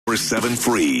7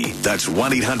 free. That's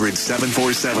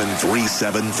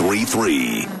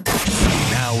 1-800-747-3733.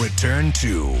 Now return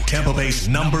to Tampa Bay's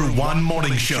 #1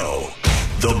 morning show,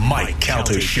 The Mike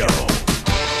Calta Show.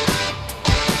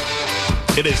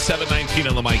 It is 7:19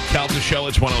 on the Mike Calta Show.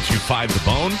 It's 102.5 The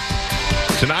Bone.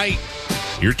 Tonight,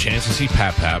 your chance to see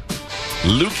Pap Pap.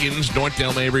 Lucan's, North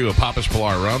Dale Mabry with Papa's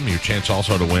Pilar Rum. Your chance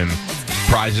also to win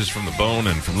prizes from The Bone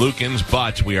and from Lucan's.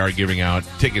 But we are giving out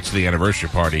tickets to the anniversary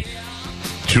party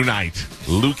tonight.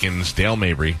 Lucan's, Dale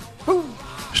Mabry,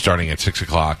 starting at 6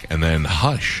 o'clock. And then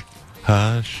Hush.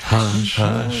 Hush, hush,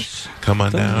 hush. Come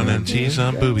on down and see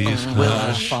some boobies. Will I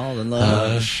Hush, fall in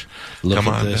love? hush. Look Come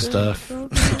at on this stuff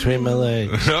between my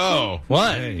legs. Oh,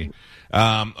 What? hey.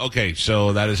 Okay,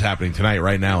 so that is happening tonight.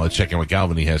 Right now, let's check in with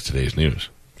Galvin. He has today's news.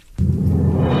 And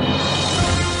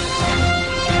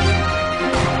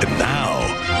now,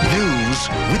 news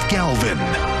with Galvin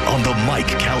on The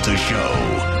Mike Calta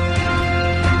Show.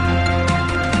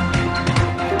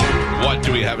 What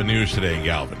do we have in news today,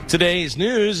 Galvin? Today's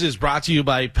news is brought to you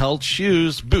by Pelt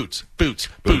Shoes. Boots. Hush,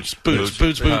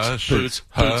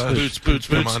 hush.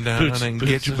 Come on down and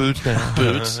get your boots down.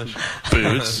 Boots.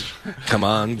 Come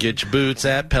on, get your boots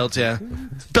at Pelt, yeah.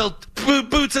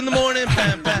 Boots in the morning,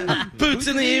 boots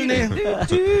in the evening.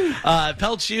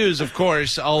 Pelt Shoes, of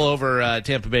course, all over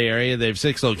Tampa Bay area. They have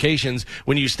 6 locations.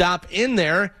 When you stop in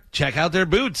there, check out their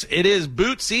boots. It is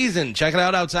boot season. Check it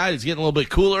out outside. It's getting a little bit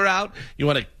cooler out. You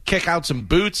want to kick out some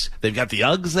boots. They've got the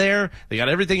Uggs there. They got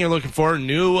everything you're looking for.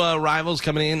 New arrivals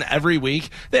coming in every week.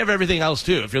 They have everything else,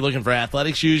 too. If you're looking for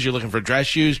athletic shoes, you're looking for dress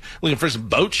shoes, looking for some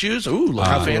boat shoes. Ooh, look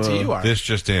how fancy you are. This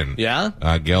just in. Yeah?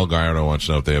 Gail Gallardo wants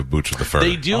to know if they have boots with the fur.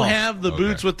 They do have the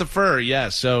boots with the fur,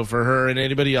 yes. So for her and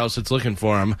anybody else that's looking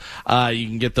for them, you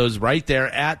can get those right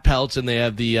there at Pelts, and they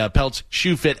have the Pelts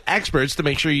Shoe Fit experts to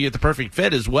make sure you get the perfect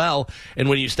fit as well. And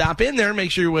when you stop in there,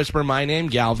 make sure you whisper my name,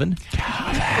 Galvin.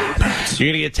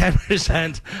 You're going to get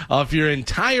 10% off your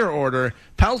entire order.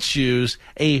 Pelts Shoes,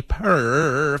 a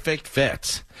perfect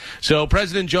fit. So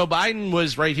President Joe Biden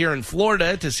was right here in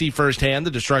Florida to see firsthand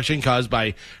the destruction caused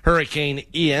by Hurricane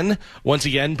Ian, once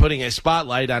again putting a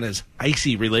spotlight on his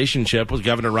icy relationship with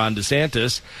Governor Ron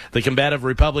DeSantis. The combative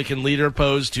Republican leader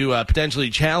posed to potentially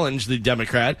challenge the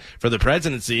Democrat for the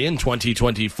presidency in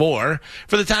 2024.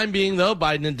 For the time being, though,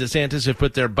 Biden and DeSantis have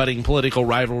put their budding political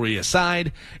rivalry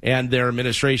aside, and their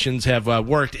administrations have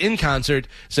worked in concert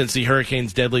since the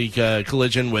hurricane's deadly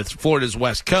collision with Florida's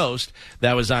west coast.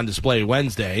 That was on display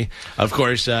Wednesday. Of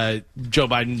course, President Joe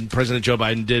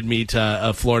Biden did meet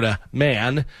a Florida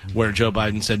man, where Joe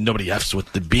Biden said, nobody F's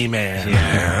with the B-man.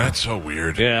 Yeah, that's so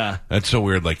weird. Yeah. That's so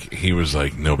weird. Like, he was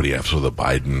like, nobody F's with a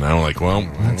Biden. I'm like, well,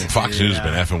 Fox News has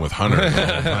been effing with Hunter.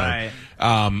 Right.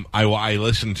 I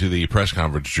listened to the press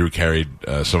conference. Drew carried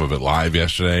some of it live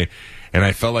yesterday. And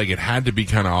I felt like it had to be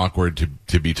kind of awkward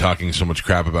to be talking so much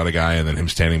crap about a guy and then him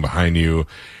standing behind you,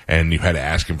 and you had to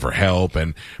ask him for help.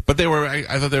 But they were,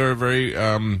 I thought they were very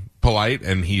polite.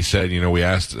 And he said, we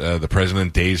asked the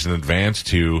president days in advance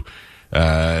to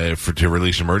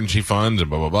release emergency funds and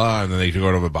blah blah blah, and then they go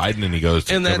over to Biden and he goes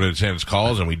to Governor DeSantis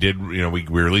calls, and we did, we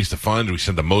released the funds. We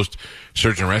sent the most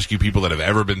search and rescue people that have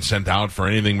ever been sent out for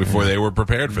anything before they were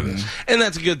prepared for this. And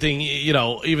that's a good thing,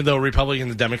 even though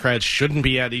Republicans and Democrats shouldn't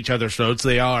be at each other's throats,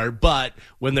 they are. But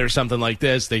when there's something like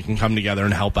this, they can come together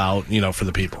and help out, for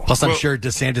the people. Plus, I'm sure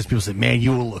DeSantis people said, man,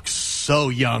 you will look so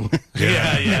young.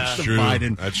 Yeah. That's true.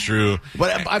 Biden. That's true.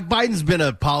 But Biden's been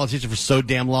a politician for so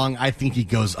damn long, I think he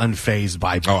goes unfazed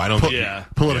by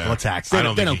political attacks. I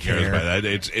don't think he cares about that.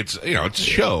 It's a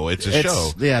show. It's a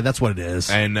show. Yeah, that's what it is.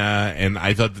 And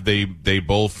I thought that they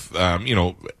both, I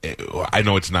know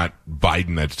it's not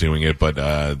Biden that's doing it, but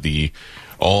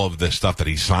all of the stuff that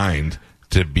he signed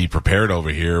to be prepared over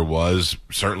here was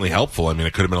certainly helpful. I mean,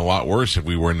 it could have been a lot worse if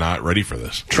we were not ready for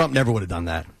this. Trump never would have done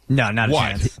that. No, not a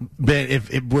chance. But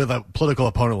if with a political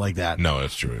opponent like that, no,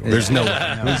 that's true. There's no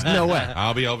way. There's no way.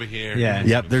 I'll be over here. Yeah.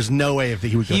 Yep. There's no way if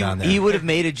he would go down there. He would have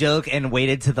made a joke and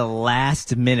waited to the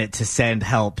last minute to send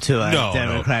help to a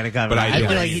Democratic government. But I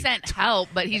feel like he sent help,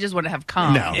 but he just wouldn't have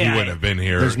come. No, he wouldn't have been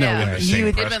here. There's no way. He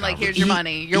would have been like, "Here's your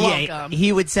money. You're welcome."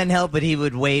 He would send help, but he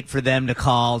would wait for them to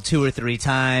call 2 or 3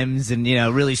 times and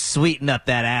really sweeten up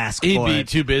that ask. He'd be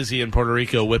too busy in Puerto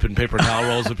Rico whipping paper towel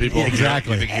rolls at people.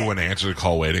 Exactly. You think he wouldn't answer the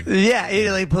call waiting?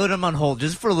 Yeah. Put him on hold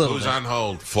just for a little bit. Who's on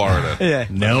hold? Florida. Yeah.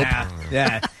 Nope.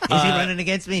 Yeah. Is he running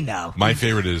against me? No. My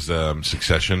favorite is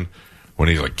Succession, when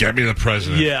he's like, get me the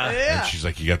president. Yeah. And she's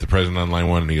like, you got the president on line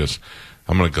 1? And he goes,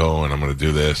 I'm going to go and I'm going to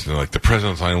do this. And they're like, the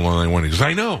president's on line 1. He goes,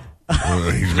 I know.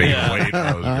 He's making weight.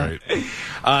 That was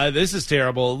great. This is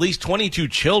terrible. At least 22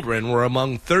 children were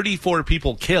among 34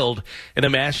 people killed in a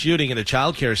mass shooting at a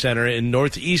child care center in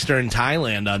northeastern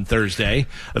Thailand on Thursday.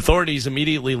 Authorities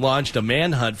immediately launched a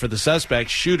manhunt for the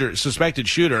suspected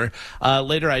shooter,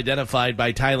 later identified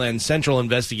by Thailand's Central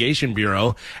Investigation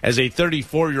Bureau as a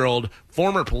 34-year-old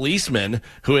former policeman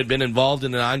who had been involved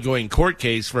in an ongoing court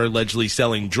case for allegedly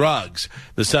selling drugs.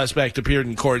 The suspect appeared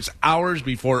in courts hours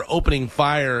before opening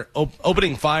fire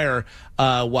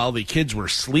while the kids were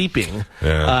sleeping.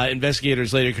 Yeah.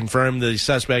 Investigators later confirmed the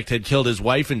suspect had killed his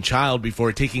wife and child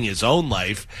before taking his own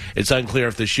life. It's unclear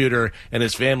if the shooter and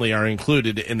his family are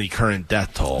included in the current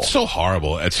death toll. It's so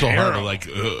horrible. It's so horrible. Like,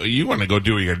 you want to go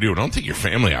do what you got to do. Don't take your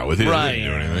family out with you. Right. They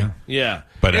didn't do anything. Yeah.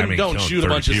 But and don't shoot a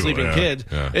bunch of sleeping kids.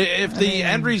 Yeah. If the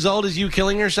end result is you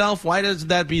killing yourself, why does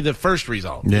that be the first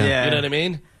result? Yeah. You know what I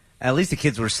mean? At least the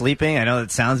kids were sleeping. I know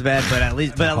that sounds bad, but at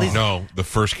least No, the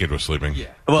first kid was sleeping. Yeah.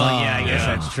 Well, I guess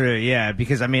that's true. Yeah,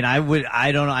 because I mean, I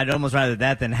don't know. I'd almost rather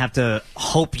that than have to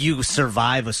hope you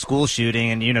survive a school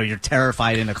shooting and you're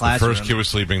terrified in a classroom. The first kid was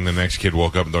sleeping. The next kid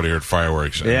woke up and thought he heard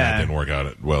fireworks, and that didn't work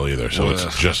out well either. So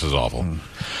it's just as awful.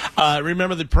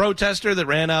 Remember the protester that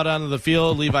ran out onto the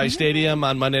field, Levi Stadium,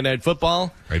 on Monday Night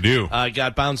Football? I do.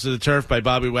 Got bounced to the turf by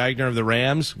Bobby Wagner of the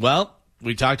Rams. Well,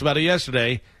 we talked about it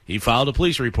yesterday. He filed a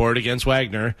police report against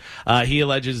Wagner. He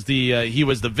alleges he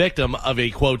was the victim of a,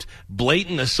 quote,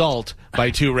 blatant assault by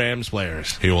two Rams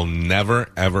players. He will never,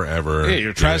 ever, ever... Yeah,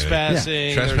 you're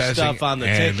trespassing. There's stuff on the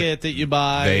ticket that you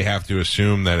buy. They have to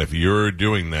assume that if you're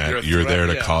doing that, you're there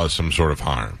to cause some sort of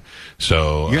harm.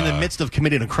 So you're in the midst of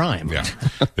committing a crime. Yeah,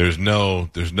 there's no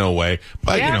way.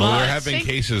 But there have been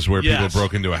cases where people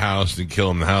broke into a house and kill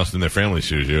them in the house, and their family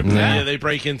sues you. Yeah, they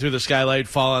break in through the skylight,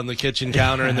 fall on the kitchen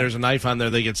counter, and there's a knife on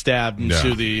there. They get stabbed and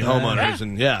sue the homeowners,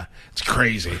 and it's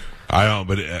crazy. I don't,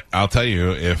 but I'll tell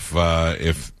you,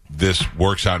 if this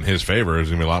works out in his favor, there's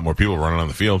gonna be a lot more people running on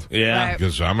the field. Yeah, right.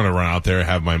 Because I'm gonna run out there,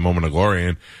 have my moment of glory,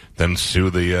 and then sue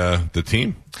the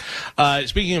team.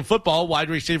 Speaking of football, wide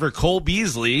receiver Cole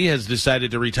Beasley has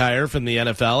decided to retire from the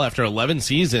NFL after 11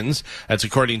 seasons. That's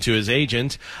according to his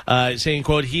agent, saying,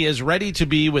 quote, he is ready to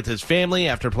be with his family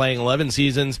after playing 11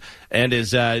 seasons and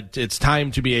it's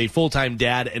time to be a full-time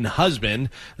dad and husband.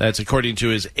 That's according to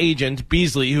his agent,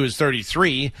 Beasley, who is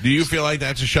 33. Do you feel like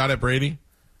that's a shot at Brady?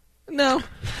 No.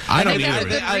 I don't Maybe either.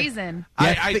 that's a good reason.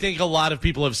 I think a lot of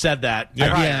people have said that.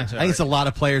 I think it's a lot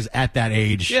of players at that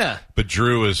age. Yeah. But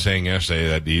Drew was saying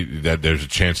yesterday that there's a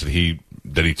chance that he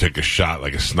took a shot,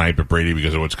 like a snipe at Brady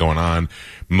because of what's going on.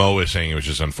 Mo is saying it was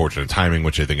just unfortunate timing,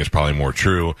 which I think is probably more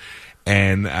true.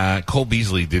 And Cole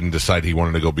Beasley didn't decide he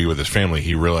wanted to go be with his family.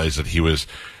 He realized that he was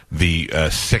the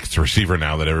sixth receiver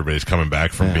now that everybody's coming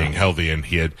back from being healthy, and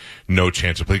he had no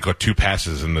chance to play. He caught 2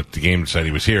 passes in the game, decided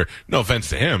he was here. No offense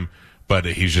to him, but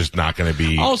he's just not going to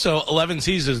be. Also, 11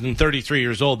 seasons and 33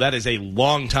 years old, that is a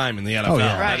long time in the NFL.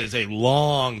 Right. That is a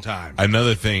long time.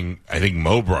 Another thing I think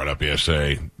Mo brought up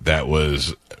yesterday that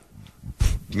was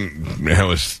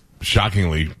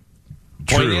shockingly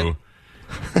true.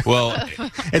 Well,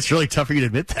 it's really tough for you to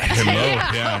admit that. And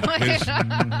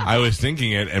Mo, I was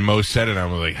thinking it, and Mo said it, and I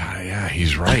was like, yeah,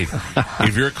 he's right.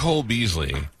 If you're Cole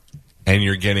Beasley and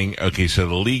you're getting, so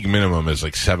the league minimum is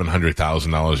like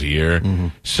 $700,000 a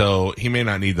year, so he may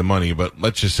not need the money, but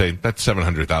let's just say that's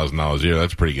 $700,000 a year.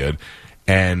 That's pretty good.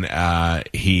 And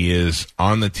he is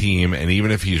on the team, and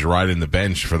even if he's riding the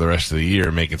bench for the rest of the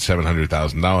year making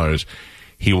 $700,000,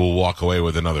 he will walk away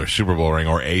with another Super Bowl ring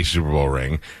or a Super Bowl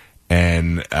ring.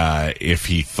 And if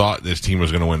he thought this team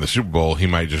was going to win the Super Bowl, he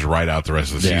might just ride out the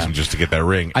rest of the season just to get that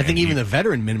ring. I think even the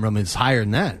veteran minimum is higher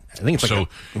than that. I think it's like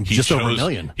just over $1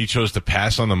 million. He chose to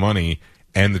pass on the money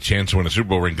and the chance to win a Super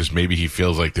Bowl ring because maybe he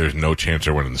feels like there's no chance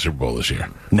of winning the Super Bowl this year.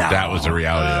 No. That was the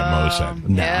reality that Mo said.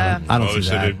 No, Yeah. I don't see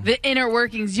that. The inner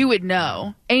workings, you would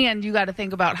know. And you got to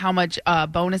think about how much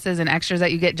bonuses and extras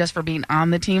that you get just for being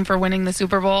on the team for winning the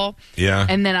Super Bowl. Yeah.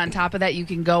 And then on top of that, you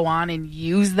can go on and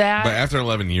use that. But after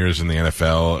 11 years in the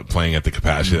NFL, playing at the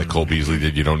capacity that Cole Beasley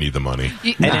did, you don't need the money.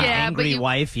 And an angry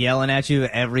wife yelling at you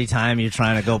every time you're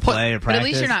trying to go play or practice. But at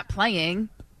least you're not playing.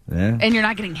 Yeah. And you're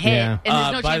not getting hit. Yeah. And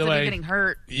there's no By chance the of way, you getting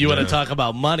hurt. You want to talk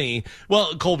about money?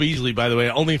 Well, Cole Beasley, by the way,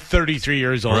 only 33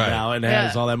 years old now and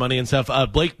has all that money and stuff.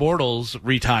 Blake Bortles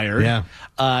retired.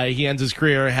 Yeah. He ends his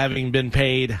career having been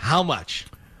paid how much?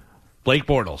 Blake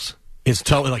Bortles. His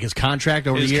total, like his contract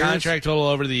over the years? His contract total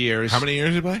over the years. How many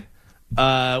years did he play?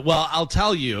 Well, I'll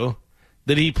tell you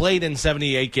that he played in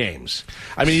 78 games.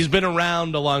 I mean, he's been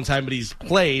around a long time, but he's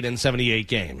played in 78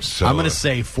 games. So, I'm going to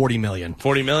say $40 million.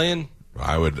 40 million?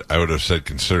 I would have said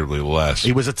considerably less.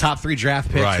 He was a top 3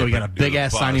 draft pick, so he got a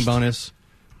big-ass signing bonus.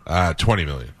 20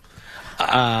 million.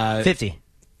 50.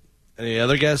 Any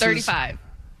other guesses? 35.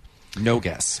 No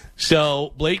guess.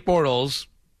 So Blake Bortles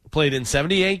played in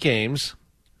 78 games,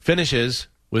 finishes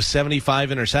with 75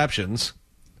 interceptions.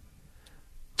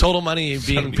 Total money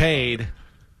being paid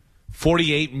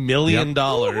 $48 million.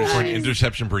 For an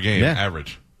interception per game,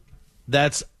 average.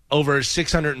 That's over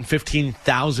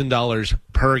 $615,000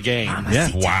 per game. Yeah.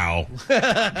 Wow.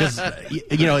 Because,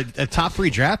 a top 3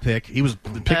 draft pick, he was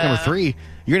pick number 3.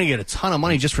 You're going to get a ton of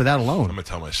money just for that alone. I'm going to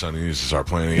tell my son he needs to start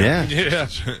playing again. Yeah.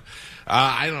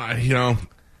 I don't know,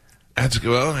 that's,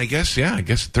 well, I guess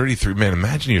 33. Man,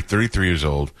 imagine you're 33 years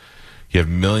old. You have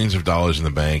millions of dollars in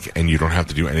the bank, and you don't have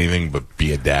to do anything but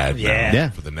be a dad now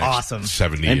for the next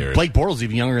 70 and years. Blake Bortles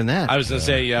even younger than that. I was going to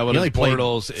say, what He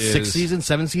Bortles is 6 seasons,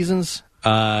 7 seasons?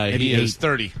 He is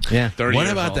 30. Yeah. 30 What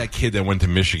years about old. that kid that went to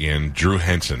Michigan, Drew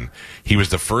Henson? He was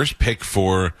the first pick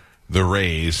for the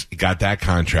Rays, got that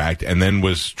contract, and then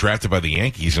was drafted by the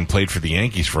Yankees and played for the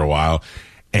Yankees for a while.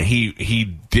 And he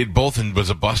did both and was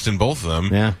a bust in both of them.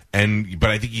 Yeah.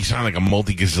 But I think he signed like a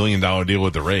multi-gazillion-dollar deal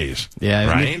with the Rays. Yeah.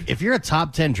 Right? I mean, if you're a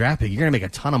top 10 draft pick, you're going to make a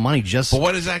ton of money just. But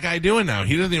what is that guy doing now?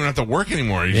 He doesn't even have to work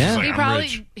anymore. He's just like, I'm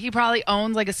rich. He probably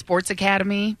owns like a sports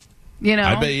academy.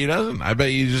 I bet he doesn't. I bet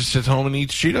he just sits home and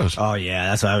eats Cheetos. Oh, yeah,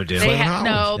 that's what I would do.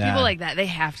 No, people like that, they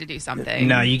have to do something.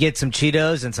 No, you get some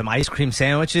Cheetos and some ice cream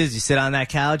sandwiches. You sit on that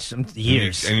couch,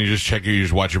 years. And you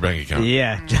just watch your bank account.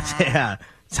 Yeah, yeah.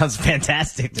 Sounds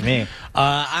fantastic to me.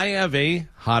 I have a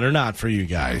hot or not for you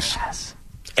guys. Yes.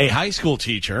 A high school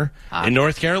teacher in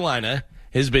North Carolina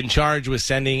has been charged with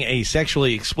sending a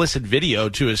sexually explicit video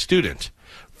to a student.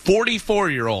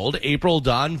 44-year-old April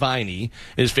Dawn Viney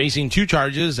is facing 2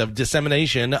 charges of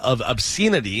dissemination of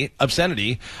obscenity,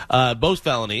 both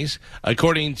felonies.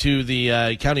 According to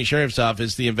the county sheriff's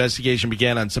office, the investigation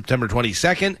began on September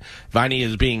 22nd. Viney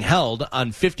is being held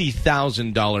on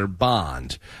 $50,000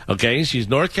 bond. Okay, she's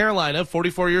North Carolina,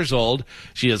 44 years old.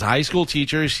 She is a high school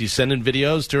teacher. She's sending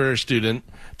videos to her student.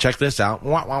 Check this out.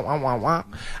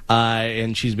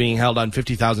 And she's being held on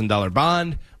 $50,000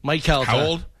 bond. Mike Kelta. How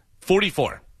old?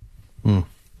 44.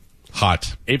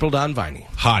 Hot. April Dawn Viney.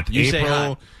 Hot. You April say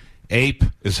hot. Ape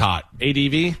is hot.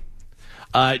 ADV.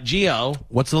 Geo.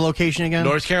 What's the location again?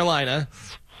 North Carolina.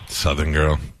 Southern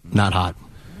girl. Not hot.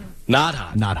 Not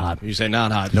hot. Not hot. You say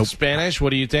not hot. Nope. Spanish,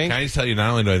 what do you think? Can I just tell you, not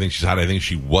only do I think she's hot, I think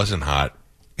she wasn't hot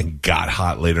and got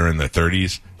hot later in the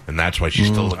 30s, and that's why she's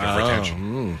still looking for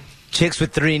attention. Chicks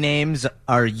with 3 names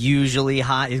are usually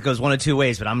hot. It goes one of 2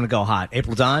 ways, but I'm going to go hot.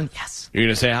 April Dawn? Yes. You're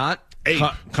going to say hot?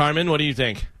 Carmen, what do you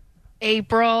think?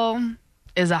 April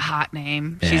is a hot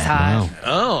name. She's hot. Wow.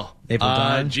 Oh. April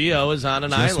Dawn? Geo is on an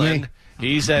Just island. me.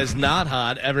 He says not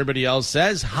hot. Everybody else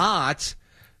says hot.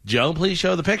 Joe, please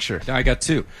show the picture. I got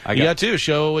 2. You got 2.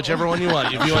 Show whichever one you want.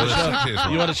 If you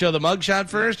want to show the mugshot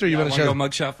first, or you want to show go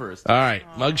mugshot first? All right,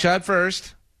 mugshot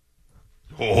first.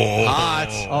 Oh. Hot.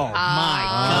 Oh,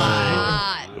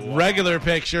 my God. Regular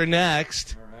picture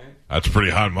next. That's a pretty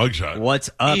hot mugshot.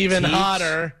 What's up, Even Teach?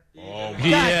 hotter. Oh,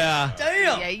 Yeah.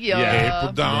 Damn. Yeah.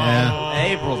 April Dawn.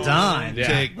 April Dawn. Yeah.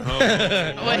 Take me home.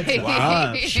 Wait.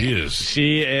 Wow.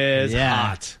 She is Yeah.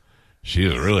 hot. She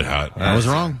is really hot. I was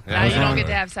wrong. Now you don't get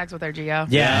to have sex with her, Gio.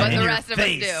 Yeah, But in the your rest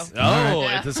face. of us do. Oh, Yeah.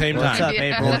 at the same What's time. up,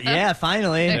 April? Yeah,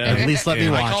 finally. At least let me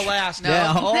I call watch. last. No.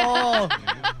 Yeah. Oh,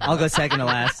 I'll go second to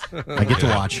last. I get to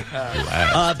watch.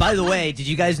 By the way, did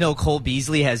you guys know Cole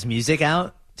Beasley has music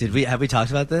out? Have we talked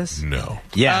about this? No.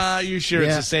 Yes. You sure it's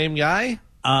Yeah. the same guy?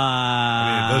 It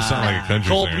does sound like a country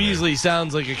Cole singer. Beasley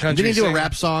sounds like a country Didn't he do a singer.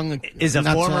 rap song? Is a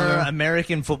not so long former ago?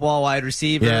 American football wide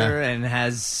receiver Yeah. and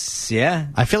has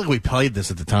I feel like we played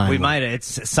this at the time. we might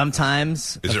it's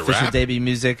sometimes Is it official rap? debut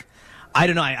music. I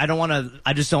don't know. I don't want to.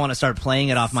 I just don't want to start playing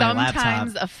it off my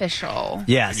Sometimes laptop. official.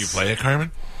 Yes. Can you play it,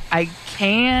 Carmen? I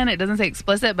can. It doesn't say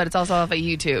explicit, but it's also off of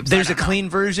YouTube. So There's I a don't know. clean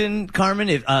version, Carmen.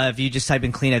 If you just type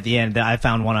in "clean" at the end, I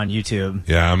found one on YouTube.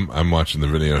 Yeah, I'm watching the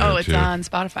video Oh, here, it's too. on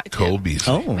Spotify, too. Cole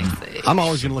Beasley. Oh, Let me see. I'm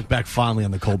always going to look back fondly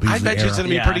on the Cole Beasley I bet you it's era. going to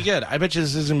be Yeah. pretty good. I bet you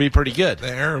this is going to be pretty good. The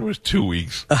error was 2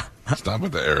 weeks. Stop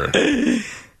with the error.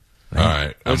 All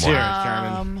right. Let's hear it, on.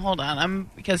 Carmen. Hold on.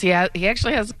 Because he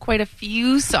actually has quite a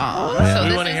few songs. Yeah. So We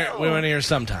this want to is- hear. We want to hear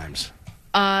sometimes.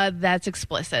 That's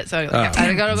explicit. So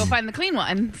I gotta go find the clean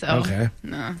one. So Okay.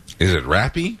 no, Is it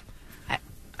rappy?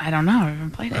 I don't know. I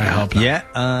haven't played it. I hope not.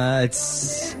 yeah.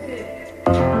 It's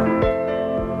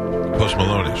Post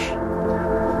Malone-ish.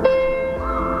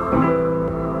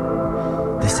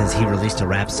 this says he released a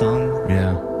rap song,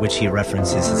 Yeah. which he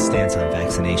references his stance on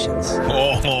vaccinations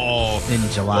Oh, in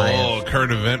July oh, of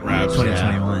current event raps.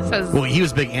 2021. Says, Well, he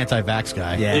was a big anti-vax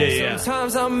guy. Yeah. Yeah.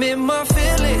 Sometimes I'm in my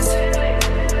feelings,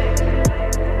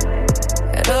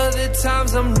 and other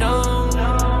times I'm numb.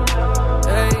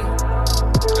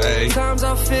 Hey. Times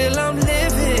I feel I'm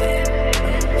living.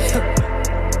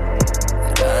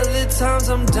 Other times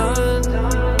I'm done.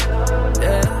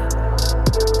 Yeah.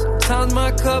 Sometimes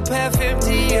my cup half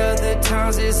empty, other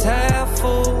times it's half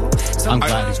full. I'm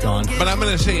glad he's gone. But I'm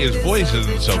going to say his voice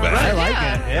isn't so bad. I like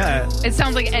it. Yeah. It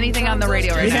sounds like anything on the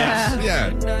radio right now.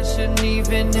 Yeah. I shouldn't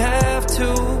even have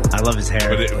to. I love his hair.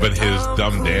 But his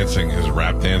dumb dancing, his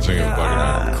rap dancing is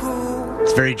bugging me.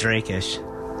 It's very Drake-ish.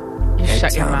 You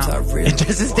shut your mouth.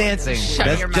 Just his dancing.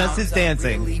 Shut your mouth. Just his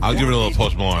dancing. I'll give it a little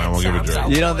Post Malone. I won't give it Drake.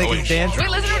 You don't think he's dancing? Wait,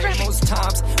 listen to Drake. Most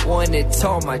times want it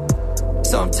all my.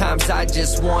 Sometimes I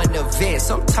just want to vent.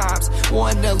 Sometimes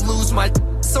want to lose my.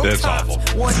 That's awful.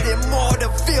 Sometimes want them more to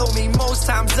feel me. Most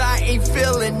times I ain't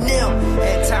feeling them.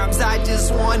 At times I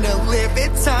just want to live.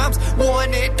 At times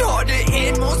want it all to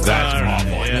end. Most That's times.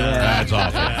 awful. That's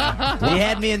awful. He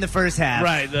had me in the first half.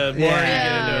 Right. The more Yeah,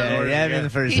 you get into it, the more he had me in the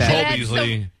first He half. should Cole had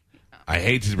Beasley, I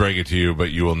hate to break it to you,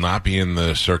 but you will not be in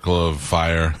the Circle of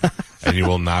Fire, and you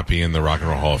will not be in the Rock and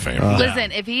Roll Hall of Fame.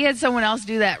 Listen, if he had someone else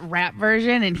do that rap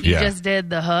version and he Yeah. just did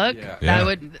the hook, Yeah. that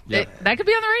would that could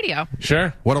be on the radio.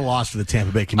 Sure. What a loss for the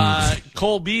Tampa Bay community.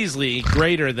 Cole Beasley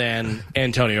greater than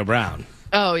Antonio Brown.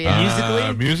 Oh yeah.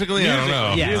 Musically, I don't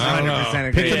know. Yes, I don't know.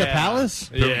 100% Pick agree. of the Palace?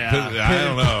 I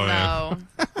don't know, man.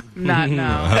 No. Not no.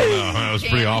 I don't know. That was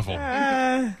pretty awful.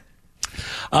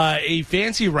 A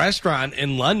fancy restaurant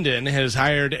in London has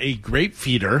hired a grape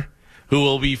feeder who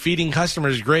will be feeding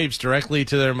customers grapes directly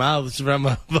to their mouths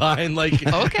from behind, like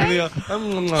Okay.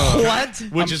 What?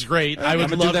 which is great. I would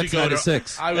gonna do love that to go tonight to at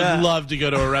 6. I would love to go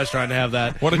to a restaurant and have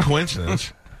that. What a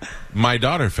coincidence. My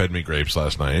daughter fed me grapes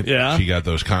last night. Yeah? She got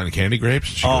those cotton candy grapes.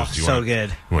 She Oh, goes, "Do you so want, good.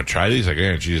 You want to try these?" Like,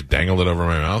 yeah. And she just dangled it over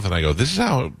my mouth, and I go, "This is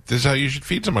how you should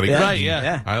feed somebody." Yeah. grapes." Right,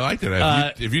 yeah. I liked it.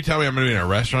 If you tell me I'm going to be in a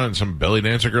restaurant and some belly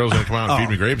dancer girl's going to come out and feed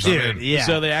me grapes, I'm Dude, in. yeah.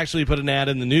 So they actually put an ad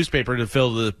in the newspaper to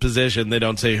fill the position. They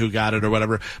don't say who got it or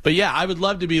whatever. But yeah, I would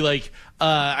love to be like,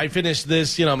 I finished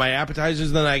this, my appetizers,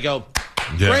 and then I go,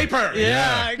 Yeah. Graper.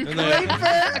 Yeah. And then-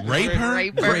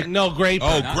 Graper. No, Graper.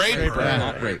 Oh, Graper.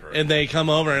 Not great. And they come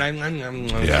over and I'm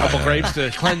a Yeah. couple grapes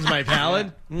to cleanse my palate.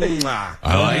 Mwah.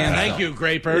 I like that. Thank you,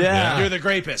 Graper. Yeah. You're the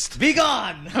grapist. Be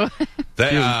gone.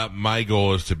 My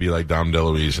goal is to be like Dom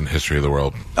DeLuise in History of the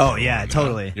World. Oh, yeah,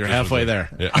 totally. You're halfway there.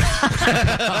 Yeah.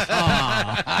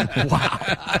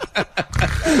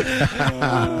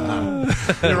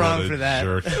 You're wrong for that.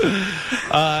 Jerk.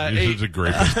 He's a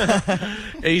grapist.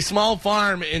 A small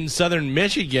farm in southern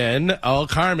Michigan. Oh,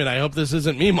 Carmen, I hope this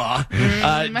isn't Meemaw.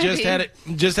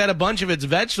 Just had a bunch of its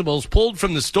vegetables pulled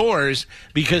from the stores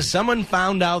because someone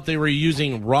found out they were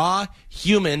using raw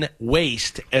human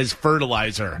waste as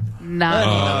fertilizer.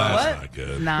 Not. That's not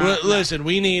good. Not. Listen,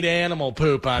 we need animal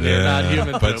poop on here, not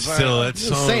human poop. But still, it's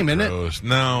so Same, isn't it? gross.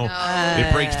 No,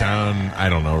 it breaks down. I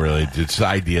don't know, really. It's the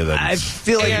idea that I it's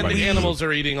feel like And we- animals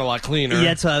are eating a lot cleaner. Yeah,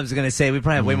 that's what I was going to say. We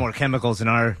probably have way more chemicals in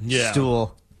our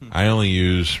stool. I only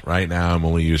use right now. I'm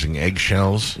only using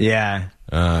eggshells Yeah.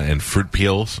 and fruit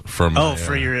peels from my,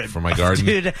 for my garden.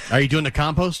 Dude, Are you doing the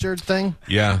composter thing?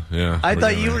 Yeah. I We're thought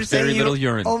doing you it. were saying Very you little were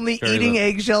urine. only Very eating little.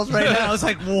 eggshells right now. I was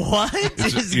like, what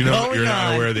is You're going not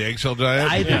on? aware of the eggshell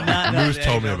diet? I did not know Moose the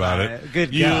told me eggshell about diet. it.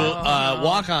 Good You God.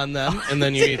 walk on them and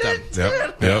then you eat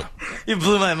them. Yep. You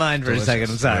blew my mind for a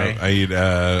second. I'm sorry. I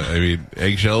eat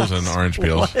eggshells and orange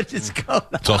peels. What is going on?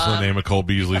 It's also the name of Cole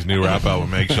Beasley's new rap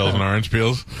album, Eggshells and Orange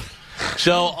Peels.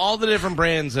 So all the different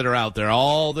brands that are out there,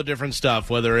 all the different stuff,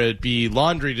 whether it be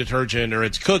laundry detergent or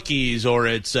it's cookies or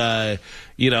it's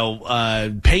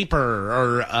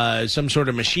paper or some sort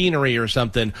of machinery or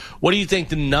something. What do you think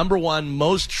the number one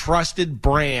most trusted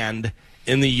brand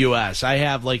in the U.S.? I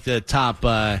have like the top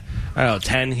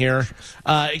 10 here.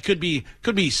 It could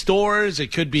be stores.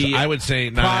 It could be. I would say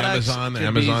not products. Amazon. Could be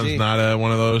Amazon's easy. not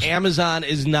one of those. Amazon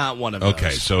is not one of those.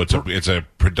 Okay, so it's a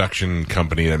production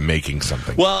company that making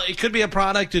something. Well, it could be a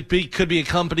product. Could be a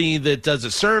company that does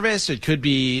a service. It could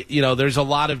be, there's a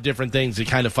lot of different things that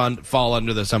kind of fall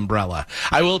under this umbrella.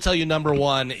 I will tell you, number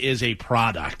one is a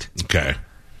product. Okay.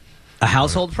 A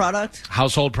household product?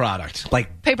 Household product.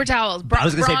 Like, Paper towels. I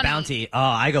was going to say Brawny. Bounty. Oh,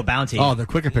 I go Bounty. Oh, the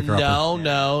quicker picker upper.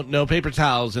 No paper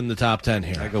towels in the top 10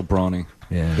 here. I go brawny.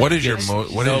 Yeah. What is your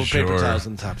what no is paper your towels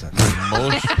in the top 10.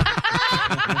 most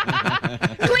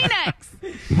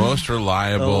Kleenex. most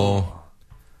reliable?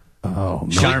 Oh,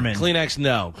 man. Charmin. Kleenex,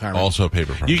 no. Carmen. Also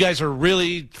paper product. You guys are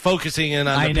really focusing in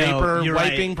on I the know. paper You're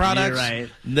wiping right. products. You're right.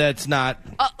 That's not.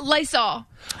 Lysol.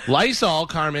 Lysol,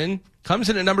 Carmen, comes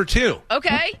in at number 2.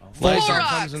 Okay. Lysol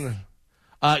comes Clorox. in.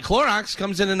 Clorox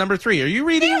comes in at number 3. Are you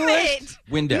reading Damn the list?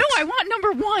 it. Windex. No, I want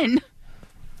number 1.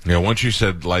 Yeah, once you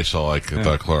said Lysol, I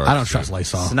thought Clorox. I don't trust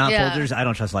Lysol. Snot folders, I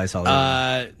don't trust Lysol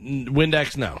either.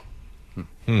 Windex, no.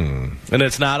 And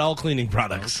it's not all cleaning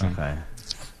products. Okay.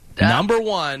 Number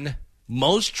one,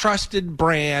 most trusted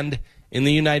brand in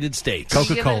the United States.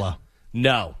 Coca-Cola.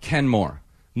 No. Kenmore.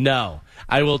 No.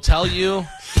 I will tell you.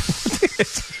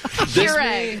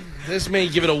 Keurig. This may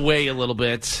give it away a little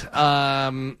bit.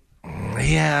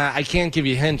 Yeah, I can't give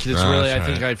you a hint. It's really, I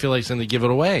think I feel like something to give it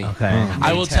away. Okay.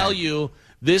 I will tell you,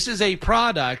 this is a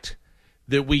product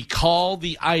that we call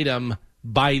the item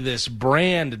by this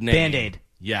brand name. Band-Aid.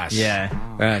 Yes. Yeah.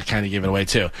 Kind of give it away,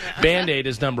 too. Band-Aid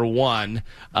is number one.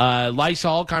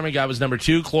 Lysol, Carmen got was number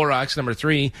two. Clorox, number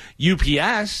three.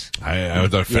 UPS. I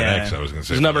thought FedEx, I was going to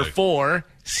say. Is number four.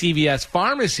 CVS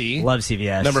Pharmacy. Love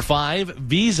CVS. Number five.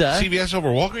 Visa. CVS over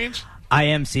Walgreens? I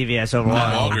am CVS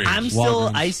overall. Walgreens. I'm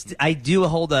still. I do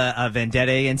hold a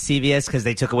vendetta against CVS because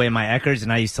they took away my Eckerd's,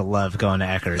 and I used to love going to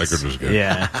Eckerd's. Eckerd's was good.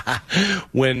 Yeah.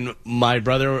 When my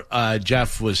brother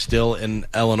Jeff was still in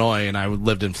Illinois and I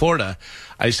lived in Florida,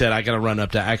 I said I got to run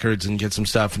up to Eckerd's and get some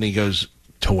stuff, and he goes,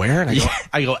 "To where?" And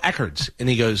I go Eckerd's, and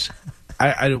he goes,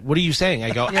 what are you saying?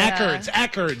 I go, Eckerd's.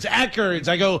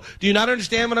 I go, do you not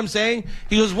understand what I'm saying?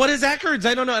 He goes, what is Eckerd's?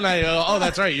 I don't know. And I go, oh,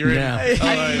 that's right. You're in.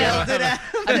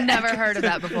 I've never heard of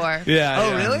that before. Yeah.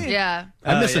 Oh, really? Yeah.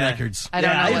 I'm missing Eckerd's. I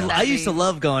don't know what that I used to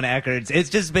love going to Eckerd's.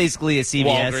 It's just basically a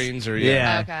CVS. Walgreens or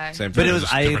Okay. Same But thing. it was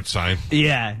Different sign.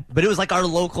 Yeah, but it was like our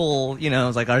local, it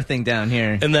was like our thing down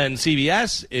here. And then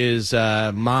CVS is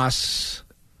Moss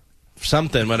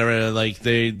something, whatever. Like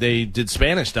they did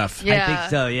Spanish stuff. Yeah. I think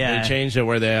so. Yeah, They changed it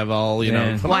where they have all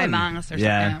know. Why Moss or something.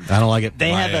 Yeah. I don't like it.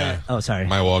 They My, have a. Oh, sorry.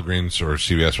 My Walgreens or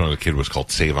CVS when I was a kid was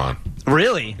called Save On.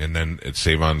 Really? And then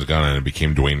Save On's gone and it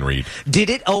became Dwayne Reed.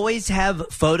 Did it always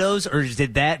have photos, or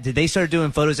did they start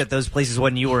doing photos at those places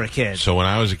when you were a kid? So when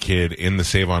I was a kid, in the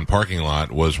Save On parking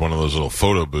lot was one of those little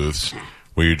photo booths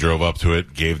where you drove up to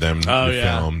it, gave them the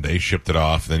film, they shipped it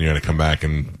off, then you had to come back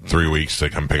in 3 weeks to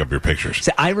come pick up your pictures.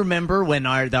 So I remember when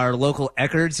our local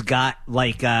Eckerd's got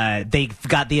they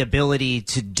got the ability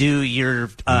to do your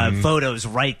photos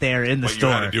right there in the But store.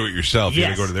 you had to do it yourself. You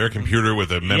had to go to their computer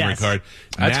with a memory card.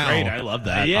 That's now, great. I love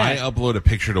that. I upload a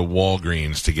picture to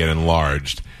Walgreens to get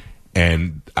enlarged,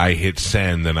 and I hit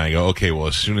send, and I go, okay, well,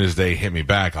 as soon as they hit me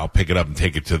back, I'll pick it up and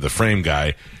take it to the frame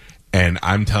guy. And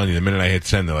I'm telling you, the minute I hit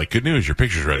send, they're like, good news, your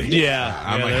picture's ready. Yeah.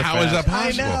 I'm like, how is that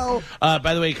possible? I know.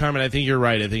 By the way, Carmen, I think you're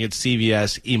right. I think it's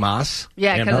CVS EMOS.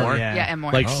 Yeah, and because more. and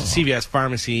more. Like CVS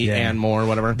Pharmacy and more,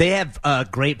 whatever. They have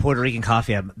great Puerto Rican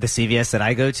coffee at the CVS that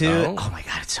I go to. Oh. Oh my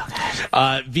god, it's so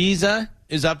good. Visa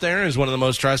is up there as one of the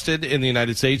most trusted in the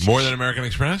United States. More than American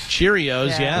Express?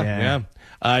 Cheerios, yeah.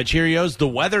 Cheerios, the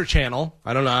Weather Channel.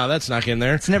 I don't know how that's not in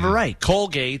there. It's never right.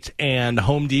 Colgate and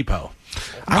Home Depot.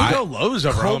 I would go Lowe's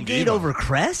over Home Colgate Depot. over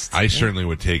Crest? I certainly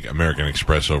would take American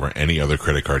Express over any other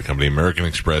credit card company. American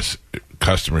Express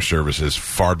customer service is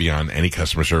far beyond any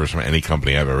customer service from any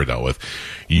company I've ever dealt with.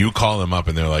 You call them up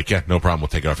and they're like, yeah, no problem. We'll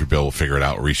take it off your bill. We'll figure it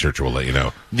out. Researcher will let you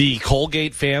know. The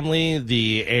Colgate family,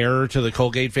 the heir to the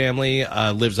Colgate family,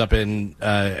 lives up in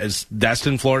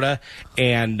Destin, Florida.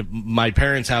 And my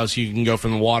parents' house, you can go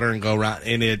from the water and go around,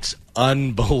 and it's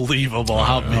unbelievable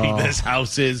how big this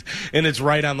house is, and it's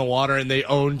right on the water, and they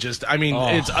own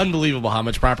it's unbelievable how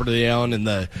much property they own and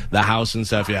the house and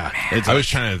stuff. I was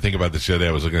trying to think about this the other day.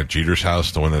 I was looking at Jeter's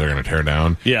house, the one that they're going to tear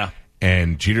down.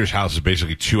 And Jeter's house is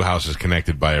basically two houses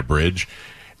connected by a bridge.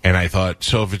 And I thought,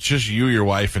 so if it's just you, your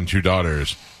wife, and two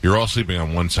daughters, you're all sleeping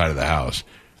on one side of the house.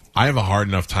 I have a hard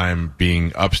enough time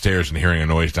being upstairs and hearing a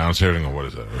noise downstairs and go, what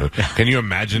is that? Can you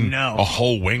imagine a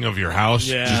whole wing of your house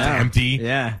just empty?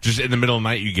 Yeah. Just in the middle of the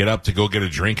night, you get up to go get a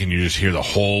drink and you just hear the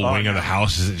whole wing of the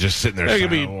house is just sitting there. There could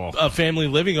be a family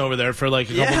living over there for like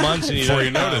a couple months and before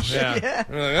you notice.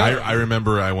 I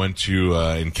remember I went to,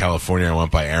 in California, I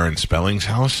went by Aaron Spelling's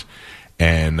house.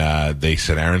 And they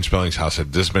said Aaron Spelling's house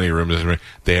had this many rooms.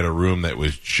 They had a room that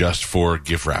was just for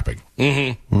gift wrapping.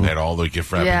 Mm-hmm. They had all the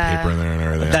gift wrapping paper in there and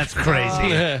everything. That's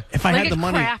crazy. If I like had the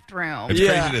money, craft room. It's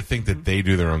crazy to think that they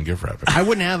do their own gift wrapping. I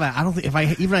wouldn't have. I don't think if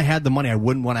I had the money, I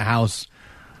wouldn't want a house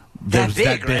that was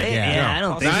that big. Right? Yeah. I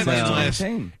don't think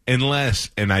so. Unless,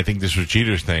 and I think this was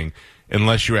Jeter's thing.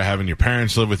 Unless you were having your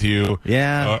parents live with you,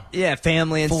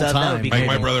 family and Full stuff. time. That would be my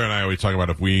cool. brother and I always talk about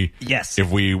if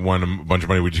we won a bunch of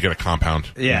money, we just get a compound.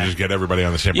 Yeah. We just get everybody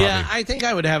on the same Yeah, property. I think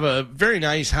I would have a very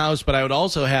nice house, but I would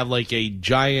also have like a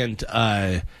giant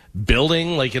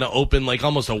building, like in an open, like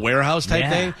almost a warehouse type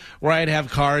thing, where I'd have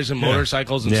cars and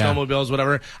motorcycles and snowmobiles,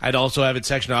 whatever. I'd also have it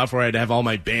sectioned off where I'd have all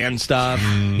my band stuff,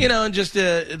 and just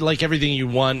like everything you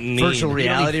want and need. Virtual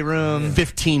reality room,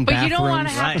 15 But bathrooms. you don't want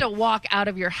to have to walk out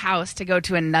of your house to go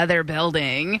to another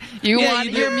building. You want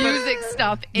your music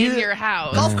stuff in your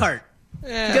house. golf cart.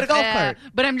 Yeah. You get a golf cart.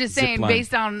 But I'm just saying,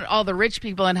 based on all the rich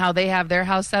people and how they have their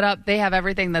house set up, they have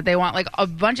everything that they want. Like a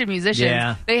bunch of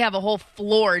musicians, they have a whole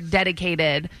floor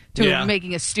dedicated to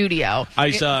making a studio.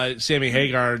 I saw Sammy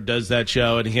Hagar does that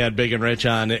show, and he had Big and Rich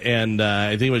on, and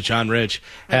I think it was John Rich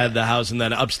had the house, and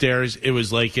then upstairs it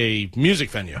was like a music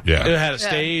venue. Yeah. It had a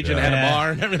stage and it had a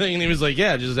bar and everything, and he was like,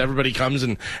 just everybody comes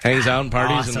and hangs out and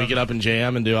parties, and we get up and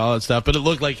jam and do all that stuff. But it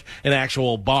looked like an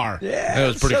actual bar. Yeah, it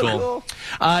was pretty cool.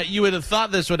 You would have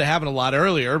thought this would have happened a lot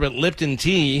earlier, but Lipton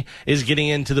Tea is getting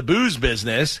into the booze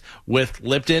business with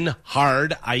Lipton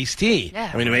Hard Iced Tea.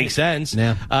 Yeah. I mean, it makes sense.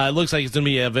 Yeah. It looks like it's going to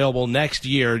be available next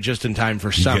year, just in time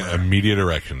for summer. You get immediate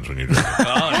erections when you drink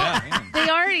it. They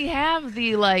already have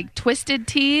the twisted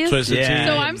teas. Twisted tea.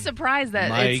 So I'm surprised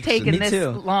that it's taken this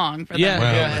long for them.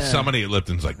 Well, somebody at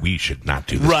Lipton's like, we should not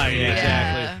do this. Right,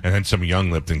 exactly. And then some young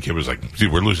Lipton kid was like,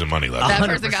 dude, we're losing money left. That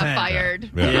person got fired.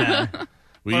 Yeah.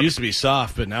 We used to be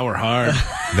soft, but now we're hard.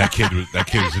 That kid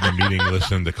was in a meeting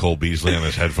listening to Cole Beasley on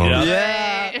his headphones.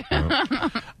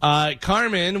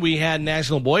 Carmen, we had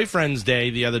National Boyfriends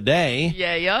Day the other day.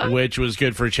 Which was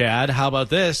good for Chad. How about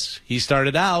this? He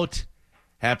started out,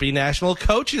 Happy National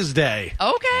Coaches Day.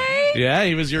 Okay. Yeah,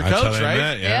 he was your That's coach, how they right?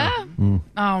 met, yeah.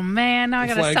 Oh, man. Now I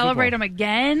got to celebrate him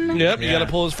again. Yep, you got to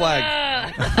pull his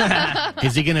flag.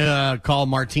 Is he going to call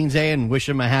Martins Day and wish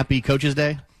him a happy Coaches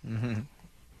Day?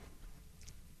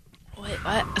 Wait,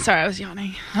 what? Sorry, I was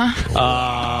yawning. She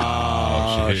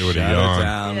hit you with a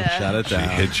yawn. Shut it down.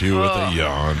 She hit you with a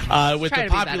yawn.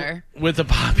 With the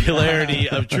popularity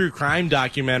of true crime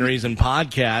documentaries and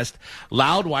podcasts,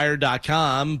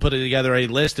 Loudwire.com put together a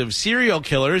list of serial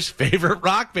killers' favorite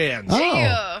rock bands.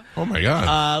 Oh my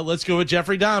God. Let's go with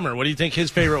Jeffrey Dahmer. What do you think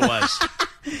his favorite was?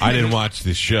 I didn't watch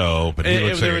this show, but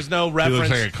there was no reference. He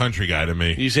looks like a country guy to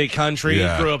me. You say country,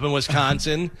 grew up in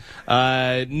Wisconsin.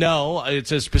 No,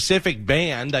 it's a specific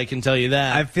band, I can tell you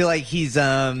that. I feel like he's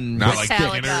not like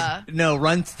Metallica. No,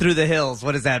 Runs Through the Hills.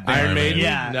 What is that band? Iron Maiden?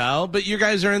 Yeah. No, but you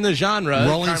guys are in the genre.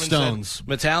 Rolling Carmen Stones. said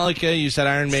Metallica, you said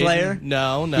Iron Maiden. Slayer?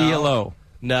 No. ELO.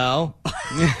 No.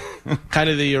 Kind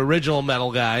of the original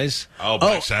metal guys. Oh,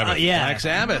 Black Sabbath. Black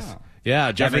Sabbath.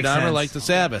 Yeah, Jeffrey makes Dahmer sense. liked the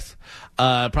Sabbath.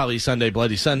 Probably Sunday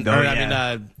Bloody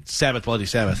Sunday. Sabbath Bloody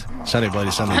Sabbath. Sunday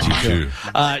Bloody Sunday too.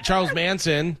 Charles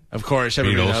Manson, of course,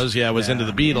 everybody Beatles. knows. Was into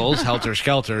the Beatles, Helter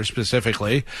Skelter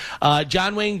specifically.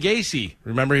 John Wayne Gacy.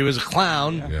 Remember, he was a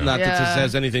clown. Not that this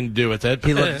has anything to do with it.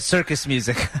 He loved circus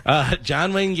music.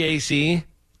 John Wayne Gacy.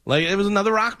 It was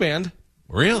another rock band.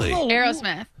 Really?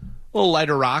 Aerosmith. A little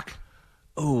lighter rock.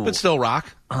 Ooh. But still rock.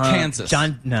 Kansas.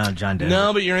 John Denver.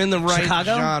 No, but you're in the right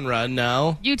Chicago? genre.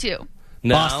 No. You too.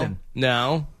 No. Boston.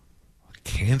 No.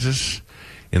 Kansas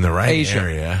in the right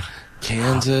area.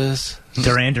 Kansas.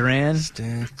 Duran.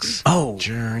 Sticks. Oh.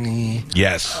 Journey.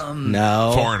 Yes.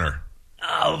 No. Foreigner.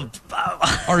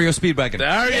 REO Speedwagon.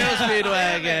 REO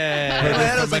Speedwagon.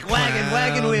 That was like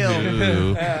wagon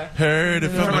wheel. Heard it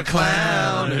from a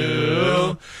clown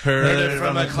who heard it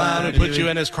from a clown who put you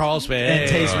in his crawl space.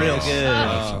 It tastes real good.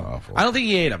 That's awful. I don't think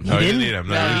he ate him. No, he didn't eat him.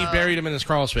 No, he buried him in his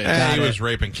crawl space. He was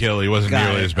rape and kill. He wasn't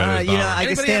nearly as bad as you know, Dahmer. I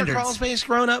guess Anybody had a standards. crawl space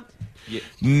growing up?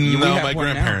 No, have my one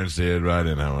now. grandparents did, but I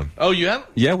didn't have one. Oh, you have?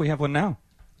 Yeah, we have one now.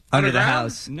 Under the Underground?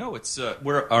 house. No, it's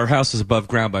our house is above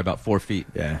ground by about 4 feet.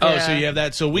 Yeah. Oh, so you have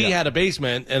that. So we had a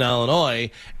basement in Illinois,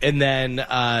 and then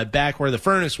back where the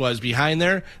furnace was behind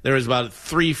there was about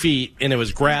 3 feet, and it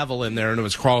was gravel in there, and it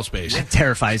was crawl space. It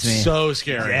terrifies me. So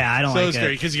scary. Yeah, I don't so like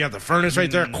scary it. because you got the furnace right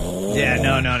there. Yeah,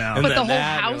 no. And But the then whole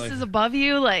that, house you're like- is above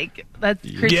you? That's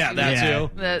creepy. Yeah, that too.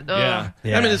 That,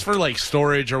 Yeah. I mean, it's for like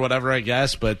storage or whatever, I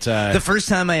guess. But The first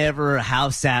time I ever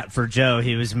house sat for Joe,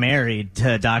 he was married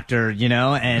to Dr.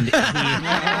 And he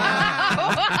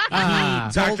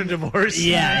Dr. Divorce.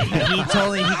 Yeah, he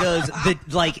told me, he goes,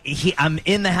 I'm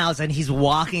in the house and he's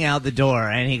walking out the door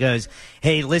and he goes,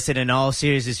 hey, listen, in all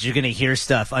seriousness, you're going to hear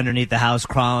stuff underneath the house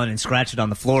crawling and scratching on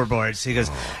the floorboards. He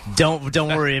goes, don't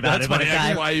worry about That's it. But my a guy,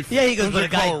 ex-wife. yeah, he goes, Those but are a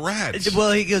guy, called rats.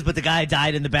 well, he goes, but the guy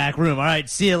died in the back room. All right,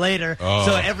 see you later. Oh.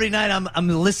 So every night I'm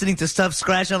listening to stuff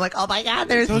scratching. I'm like, oh my God,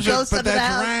 there's ghosts under the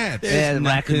house. rats. Yeah, There's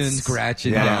raccoons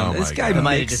scratching Yeah. down. Oh This my guy God.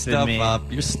 Might have makes just been stuff me.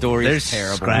 up. Your story There's is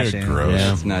terrible. scratching. Gross.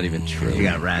 Yeah. It's not even true. You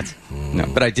got rats. No,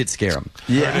 but I did scare him.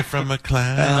 Heard it from a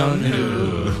clown.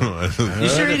 You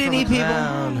sure he didn't eat people?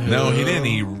 No, he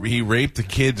didn't. He raped the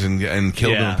kids and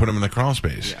killed them and put them in the crawl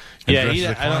space.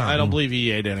 Yeah, I don't believe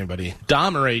he ate anybody.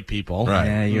 Dahmer ate people. Right.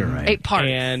 Yeah, you're right. Ate parts.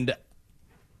 And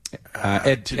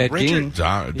Ed Gein.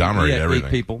 Dahmer ate everything.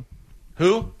 8 people.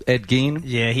 who? Ed Gein.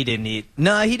 Yeah, he didn't eat.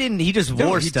 No, he didn't. He just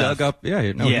wore he stuff. dug up. He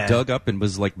dug up and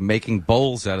was like making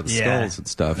bowls out of the skulls and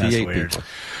stuff. That's he ate weird. people.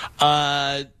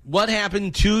 What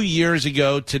happened 2 years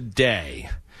ago today?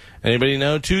 Anybody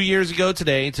know? 2 years ago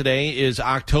today. Today is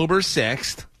October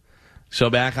 6th. So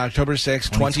back October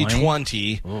 6th,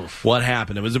 2020. What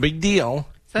happened? It was a big deal.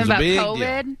 Something about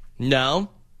COVID? Deal. No.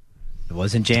 It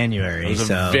wasn't January. It was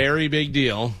a very big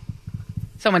deal.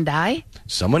 Someone die?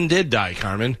 Someone did die,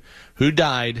 Carmen. Who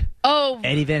died? Oh.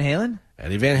 Eddie Van Halen?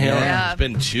 Eddie Van Halen. Yeah. It's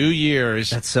been 2 years.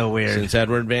 That's so weird. Since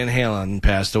Edward Van Halen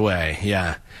passed away.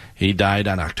 Yeah. He died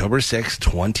on October 6th,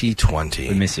 2020.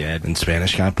 We miss you, Ed. And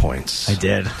Spanish got points. I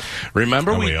did.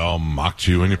 Remember we all mocked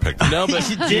you when you picked him. No, but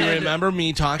do you remember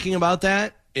me talking about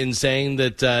that? In saying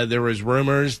that there was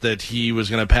rumors that he was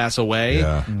going to pass away,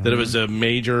 that it was a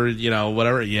major,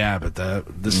 whatever. Yeah, but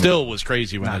the still was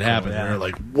crazy when it happened. We were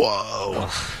like, whoa.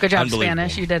 Good job,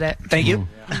 Spanish. You did it. Thank you.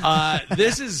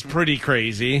 This is pretty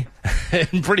crazy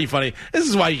and pretty funny. This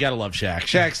is why you got to love Shaq.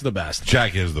 Shaq's the best.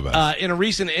 Shaq is the best. In a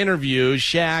recent interview,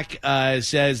 Shaq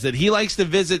says that he likes to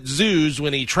visit zoos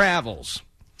when he travels.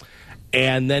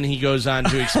 And then he goes on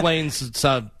to explain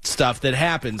some stuff that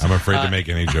happens. I'm afraid to make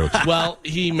any jokes. Well,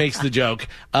 he makes the joke.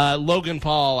 Logan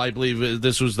Paul, I believe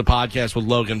this was the podcast with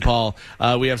Logan Paul.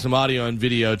 We have some audio and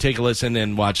video. Take a listen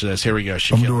and watch this. Here we go.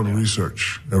 I'm doing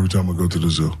research every time I go to the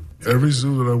zoo. Every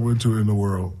zoo that I went to in the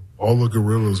world, all the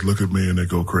gorillas look at me and they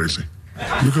go crazy.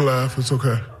 You can laugh. It's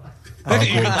okay. I'll go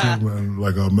to them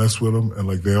and I'll mess with them and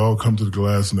they all come to the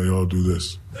glass and they all do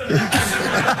this.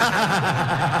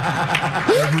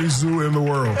 Every zoo in the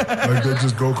world. They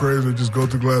just go crazy. They just go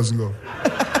to the glass and go.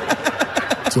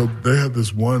 So they had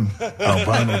this one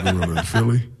albino gorilla in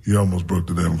Philly. He almost broke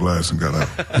the damn glass and got out.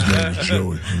 His name was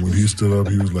Joey. And when he stood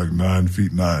up, he was like 9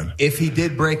 feet 9. If he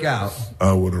did break out,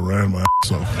 I would have ran my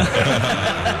ass off.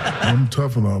 I'm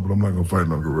tough and all, but I'm not going to fight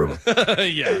no gorilla.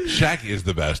 Yeah. Shaq is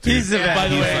the best, dude. He's the best. By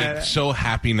the way, like so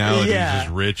happy now that he's just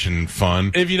rich and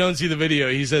fun. If you don't see the video,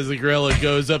 he says the gorilla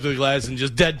goes up to the glass and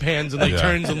just deadpans and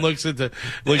turns and looks at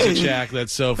Shaq.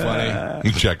 That's so funny.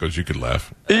 Shaq goes, you could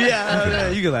laugh. Yeah,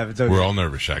 you can laugh. It's okay. We're all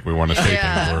nervous, Shaq. We want to say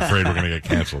things. We're afraid we're going to get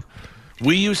canceled.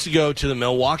 We used to go to the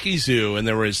Milwaukee Zoo, and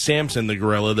there was Samson the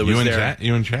gorilla that was there.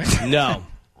 You and Shaq? No,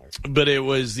 but it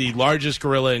was the largest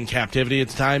gorilla in captivity at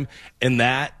the time, and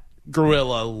that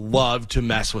gorilla loved to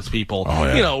mess with people. Oh,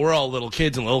 yeah. We're all little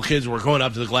kids, and little kids were going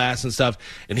up to the glass and stuff,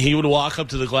 and he would walk up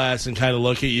to the glass and kind of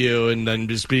look at you and then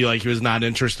just be like he was not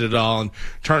interested at all and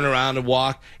turn around and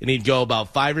walk, and he'd go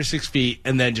about 5 or 6 feet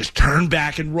and then just turn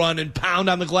back and run and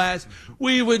pound on the glass.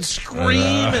 We would scream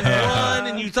and run,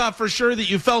 and you thought for sure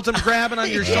that you felt him grabbing on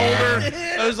your shoulder.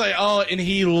 I was like, oh, and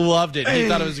he loved it. He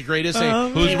thought it was the greatest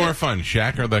thing. Who's more fun,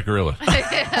 Shaq or that gorilla?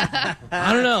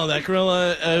 I don't know. That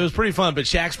gorilla, it was pretty fun, but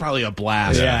Shaq's probably a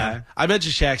blast. Yeah. I bet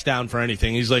you Shaq's down for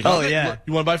anything. He's like, oh yeah.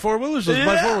 You want to buy 4-wheelers? Let's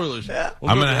buy 4-wheelers. Yeah.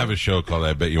 I'm going to have a show called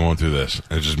I Bet You Won't Do This.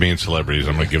 It's just me and celebrities.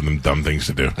 I'm going to give them dumb things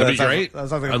to do. That'd be great. That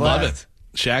sounds like a I'd love it.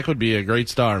 Shaq would be a great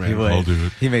star, man. He would. I'll do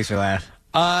it. He makes me laugh.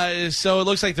 So it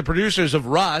looks like the producers of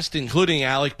Rust, including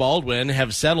Alec Baldwin,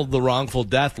 have settled the wrongful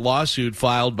death lawsuit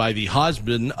filed by the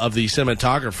husband of the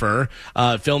cinematographer.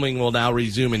 Filming will now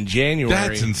resume in January.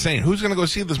 That's insane. Who's going to go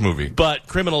see this movie? But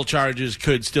criminal charges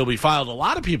could still be filed. A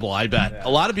lot of people, I bet. Yeah. A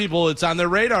lot of people, it's on their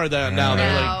radar now.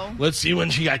 They're like, let's see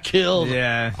when she got killed.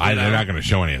 Yeah. They're not going to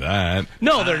show any of that.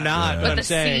 No, they're not. But But I'm the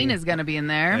saying, scene is going to be in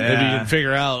there. maybe you can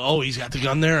figure out, he's got the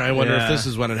gun there. I wonder if this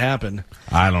is when it happened.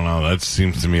 I don't know. That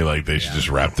seems to me like they should just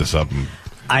wrap this up and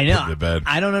I know. put it to bed.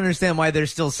 I don't understand why they're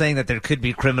still saying that there could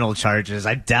be criminal charges.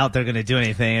 I doubt they're going to do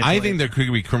anything. I think there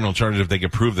could be criminal charges if they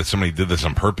could prove that somebody did this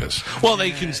on purpose. Well,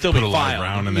 they can still Put be a lot of filed.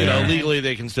 ground in there. Legally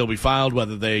they can still be filed.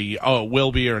 Whether they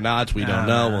will be or not, we don't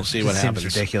know. We'll see what happens.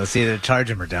 Seems ridiculous. Either charge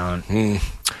him or don't.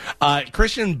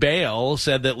 Christian Bale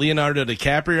said that Leonardo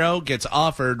DiCaprio gets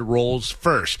offered roles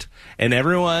first, and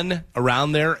everyone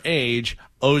around their age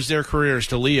owes their careers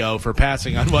to Leo for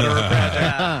passing on whatever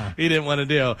project he didn't want to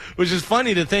do. Which is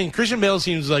funny to think. Christian Bale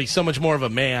seems like so much more of a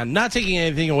man. Not taking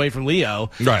anything away from Leo,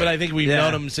 but I think we've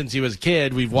known him since he was a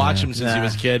kid. We've watched him since he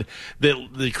was a kid.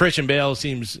 The Christian Bale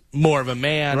seems more of a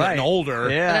man and older,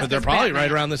 but they're probably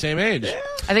right around the same age.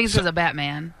 I think this was a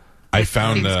Batman. I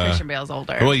found Christian Bale's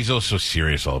older. Well, he's also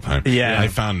serious all the time. Yeah. I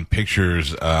found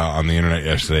pictures on the internet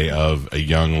yesterday of a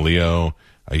young Leo,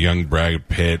 a young Brad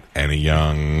Pitt, and a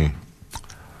young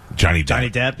Johnny Depp. Johnny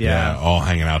Depp, yeah. All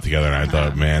hanging out together, and I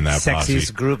thought, man, that sexiest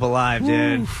posse. group alive,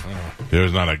 dude. There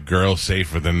was not a girl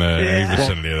safe within any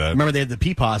vicinity of that. Remember they had the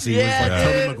P posse. It was like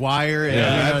Tobey Maguire and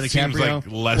that seems DiCaprio.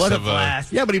 like less What a of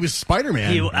blast. Yeah, but he was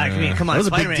Spider-Man. I mean, come on, That was a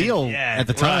Spider-Man. big deal Yeah. at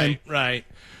the time. Right.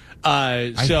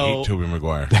 I hate Tobey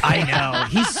Maguire. I know.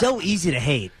 He's so easy to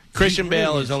hate. Christian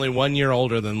Bale is only 1 year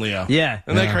older than Leo. Yeah.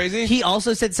 Isn't that crazy? He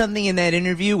also said something in that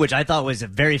interview, which I thought was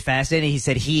very fascinating. He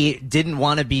said he didn't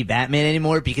want to be Batman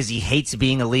anymore because he hates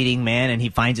being a leading man and he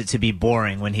finds it to be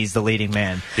boring when he's the leading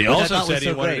man. He also said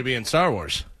he wanted to be in Star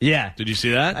Wars. Yeah. Did you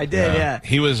see that? I did, yeah.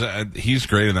 He was. He's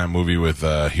great in that movie with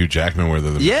Hugh Jackman, where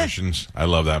they're the magicians. I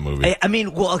love that movie. I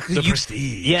mean, well, The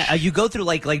Prestige. Yeah, you go through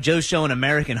like Joe's showing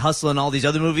American Hustle and all these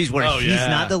other movies where he's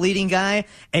not the leading guy,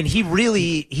 and he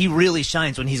really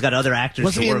shines when he's got other actors.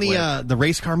 Wasn't he in the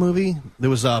race car movie? There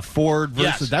was Ford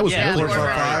versus. That was really Ford cool.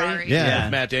 Ferrari. Yeah.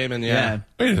 With Matt Damon. Yeah.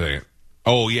 Wait a second.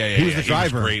 Oh yeah, He was the driver.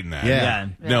 He was great in that. Yeah.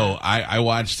 No, I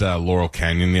watched Laurel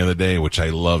Canyon the other day, which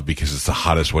I love because it's the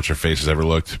hottest what's her face has ever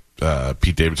looked.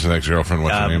 Pete Davidson's ex-girlfriend.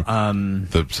 What's her name?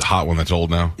 The hot one that's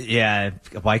old now. Yeah.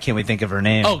 Why can't we think of her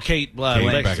name? Oh, Kate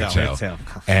Beckinsale.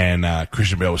 And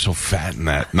Christian Bale was so fat in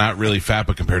that. Not really fat,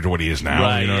 but compared to what he is now,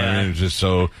 Right, you know what I mean? It was just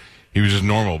so. He was just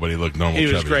normal, but he looked normal. He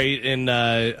was chubby. great in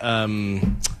the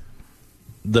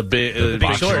Big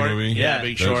boxing Short movie. Yeah,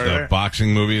 Big Short. The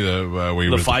boxing movie, where he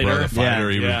was fighter. The fighter.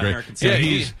 He was great. Yeah,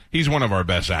 he's one of our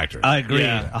best actors. I agree,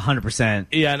 100%.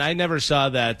 Yeah, and I never saw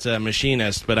that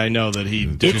Machinist, but I know that he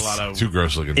did a lot of too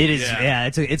gross looking. It is,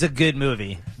 it's a good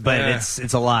movie, but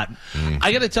it's a lot.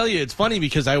 I got to tell you, it's funny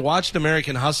because I watched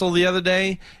American Hustle the other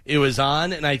day. It was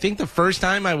on, and I think the first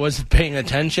time I wasn't paying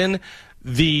attention.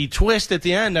 The twist at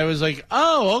the end, I was like,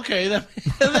 oh, okay, that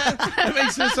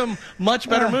makes this a much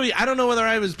better movie. I don't know whether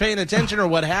I was paying attention or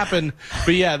what happened,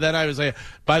 but yeah, then I was like,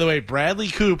 by the way, Bradley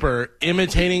Cooper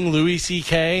imitating Louis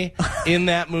C.K. in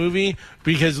that movie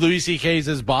because Louis C.K. is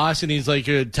his boss and he's like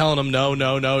telling him,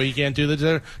 no, he can't do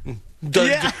this.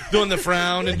 Doing the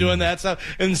frown and doing that stuff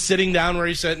and sitting down where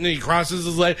he's sitting and he crosses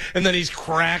his leg and then he's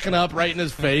cracking up right in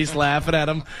his face laughing at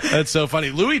him. That's so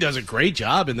funny. Louis does a great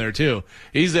job in there too.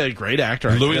 He's a great actor.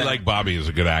 Louis, like Bobby, is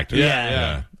a good actor.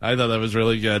 Yeah. I thought that was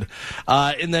really good.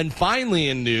 And then finally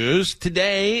in news,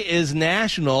 today is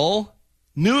National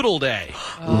Noodle Day.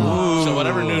 So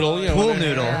whatever noodle, Pool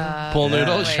noodle. Pool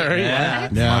noodle, sure. Yeah.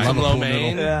 I love a Lo pool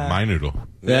mein. noodle. My noodle.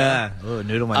 Yeah. Oh,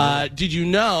 noodle, my noodle. Did you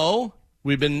know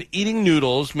we've been eating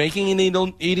noodles, making and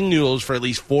eating noodles for at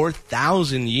least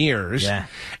 4,000 years? Yeah.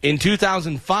 In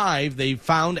 2005, they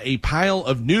found a pile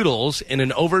of noodles in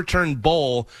an overturned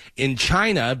bowl in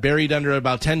China, buried under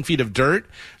about 10 feet of dirt.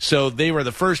 So they were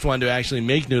the first one to actually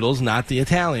make noodles, not the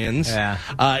Italians. Yeah.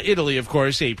 Italy, of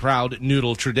course, a proud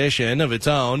noodle tradition of its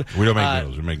own. We don't make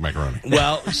noodles. We make macaroni.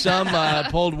 Well, someone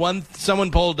polled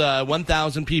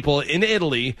 1,000 people in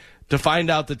Italy to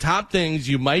find out the top things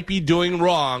you might be doing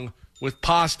wrong with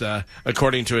pasta,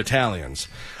 according to Italians.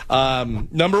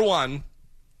 Number one,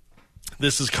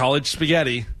 this is college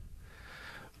spaghetti.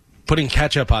 Putting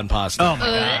ketchup on pasta. Oh, my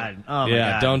God. Oh, my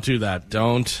God. Don't do that.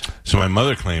 Don't. So my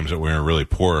mother claims that when we were really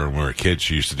poor and we were kids,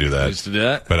 she used to do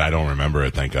that. But I don't remember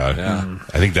it, thank God. Yeah.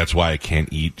 I think that's why I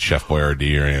can't eat Chef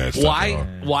Boyardee or any of that stuff.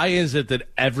 Why is it that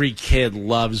every kid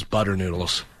loves butter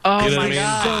noodles? Oh, You know my what I mean?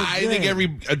 God. I think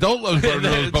every adult loves butter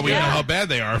noodles, but we know how bad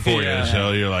they are for you.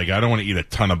 So you're like, I don't want to eat a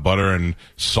ton of butter and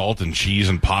salt and cheese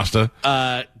and pasta.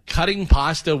 Cutting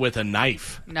pasta with a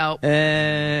knife. No.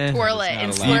 Twirl it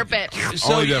and slurp it.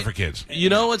 Only do that for kids. You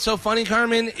know what's so funny,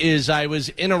 Carmen, is I was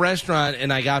in a restaurant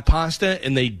and I got pasta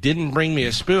and they didn't bring me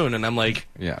a spoon. And I'm like,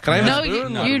 can I have a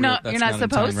spoon? You're not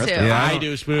supposed to. Yeah, I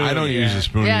do a spoon. I don't use a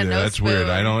spoon Yeah, either. no That's spoon. weird.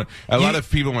 I don't. A lot of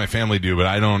people in my family do, but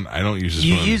I don't use a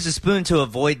spoon. You use a spoon to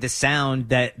avoid the sound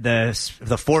that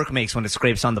the fork makes when it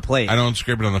scrapes on the plate. I don't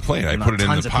scrape it on the plate. I know put it in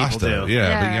tons the of people pasta. do.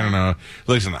 Yeah, but you don't know.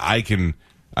 Listen, I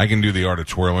can do the art of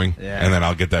twirling, and then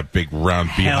I'll get that big round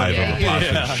beehive of the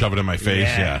pasta and shove it in my face.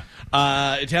 Yeah.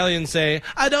 Italians say,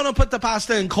 I don't put the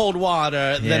pasta in cold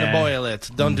water, then boil it.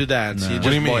 Don't do that. You just What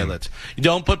do you mean? boil it. You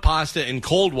don't put pasta in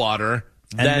cold water,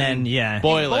 then boil it.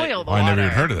 Boil the I never water. even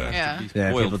heard of that.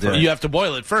 Yeah. people do. You have to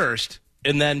boil it first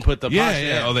and then put the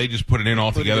pasta in. Oh, they just put it in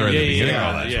all together at the beginning. Oh,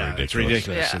 that's ridiculous. It's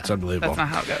ridiculous. Yeah. It's unbelievable. That's not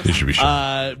how it goes. They should be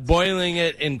shot. Boiling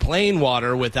it in plain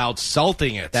water without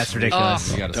salting it. That's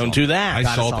ridiculous. Don't do that.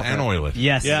 I salt and oil it.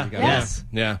 Yes. Yeah. Yes.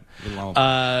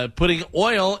 Yeah. Putting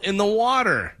oil in the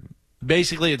water.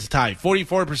 Basically, it's a tie.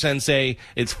 44% say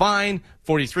it's fine.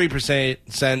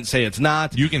 43% say it's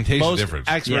not. You can taste Most the difference.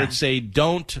 Experts say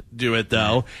don't do it,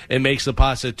 though. It makes the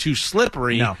pasta too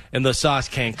slippery, and the sauce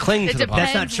can't cling to the pasta.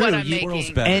 That's not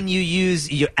true. And you use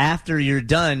after you're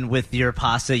done with your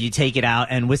pasta, you take it out,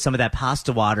 and with some of that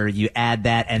pasta water, you add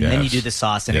that, and then you do the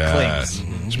sauce, and it clings.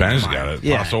 Spanish got it.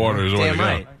 Yeah. Pasta water is the way to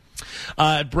go.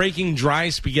 Breaking dry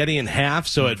spaghetti in half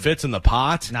so it fits in the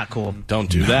pot. Not cool. Don't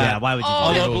do that. Yeah, why would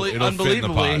you do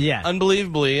that?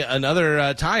 Unbelievably,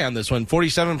 another tie on this one.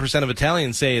 47% of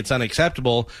Italians say it's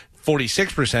unacceptable.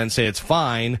 46% say it's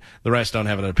fine. The rest don't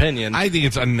have an opinion. I think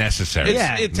it's unnecessary.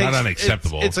 It's not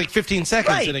unacceptable. It's like 15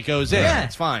 seconds and it goes in. Yeah.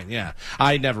 It's fine. Yeah.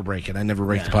 I never break it. I never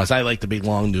break the pasta. I like the big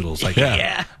long noodles. Like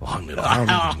long noodles.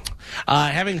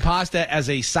 Having pasta as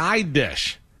a side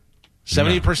dish.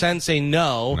 70% say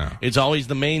no. It's always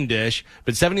the main dish,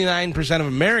 but 79% of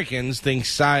Americans think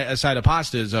a side of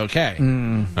pasta is okay.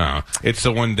 It's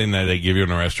the one thing that they give you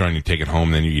in a restaurant. You take it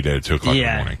home, then you eat it at 2 o'clock in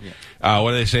the morning.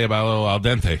 What do they say about a little al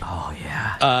dente? Oh,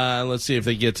 yeah. Let's see if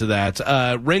they get to that.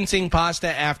 Rinsing pasta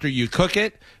after you cook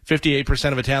it.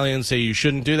 58% of Italians say you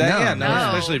shouldn't do that. No.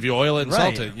 Especially if you oil it and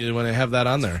salt it. You want to have that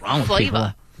on there. What's wrong with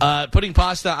flavor. Putting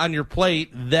pasta on your plate,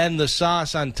 then the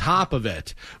sauce on top of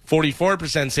it.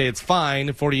 44% say it's fine.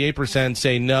 48%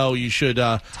 say no, you should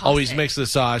always mix the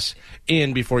sauce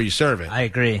in before you serve it. I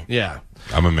agree. Yeah.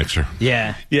 I'm a mixer.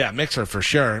 Yeah. Yeah, mixer for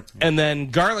sure. And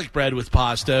then garlic bread with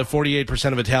pasta,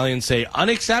 48% of Italians say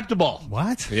unacceptable.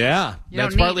 What? Yeah.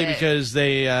 That's partly because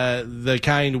the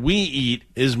kind we eat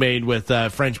is made with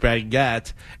French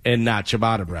baguette and not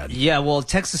ciabatta bread. Yeah, well,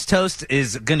 Texas toast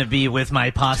is going to be with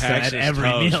my pasta at every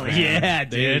meal. Man. Yeah,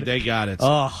 dude. They got it.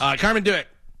 Oh. Carmen, do it.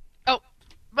 Oh,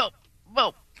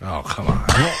 come on.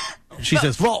 She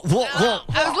says, whoa.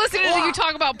 I was listening to you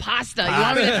talk about pasta. You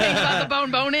want me to think about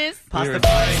the bone is? Pasta.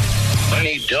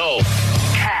 Money, dough,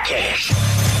 cash.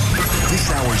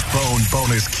 This hour's bone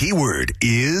bonus keyword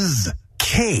is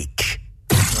cake.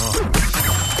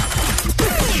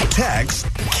 Text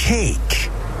cake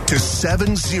to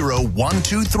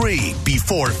 70123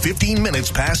 before 15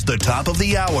 minutes past the top of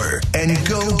the hour and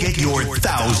go get your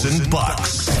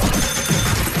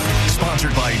 $1,000.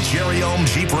 Sponsored by Jerry Ohm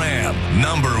Jeep Ram,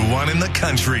 #1 in the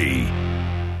country.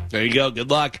 There you go. Good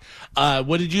luck.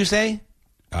 What did you say?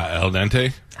 Al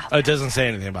dente? It doesn't say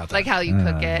anything about that. Like how you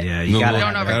cook it. Yeah, you got it.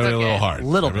 Don't overcook it. A little hard. A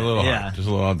little bit. Hard. Just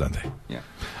a little al dente. Yeah.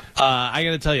 I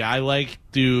got to tell you, I like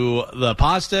to the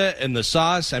pasta and the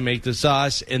sauce. I make the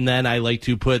sauce, and then I like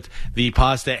to put the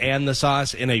pasta and the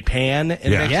sauce in a pan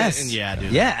and mix it.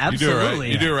 And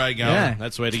absolutely. You do it right, Galvin. Yeah.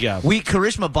 That's the way to go.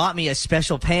 Karishma bought me a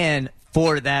special pan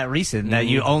for that reason, that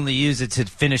you only use it to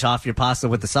finish off your pasta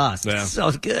with the sauce. Yeah. So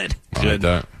good. Good.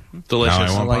 Delicious.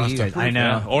 Now I want pasta. I know.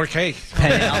 Yeah. Or cake.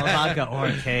 Penne alla vodka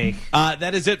or cake.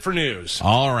 That is it for news.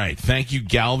 All right. Thank you,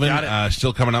 Galvin.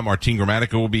 Still coming up, Martine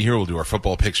Grammatica will be here. We'll do our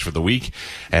football picks for the week.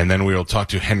 And then we will talk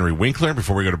to Henry Winkler.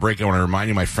 Before we go to break, I want to remind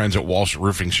you, my friends at Walsh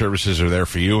Roofing Services are there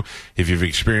for you. If you've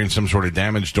experienced some sort of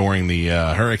damage during the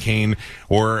hurricane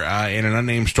or in an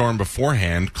unnamed storm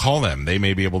beforehand, call them. They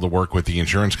may be able to work with the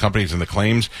insurance companies and the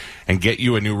claims and get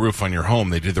you a new roof on your home.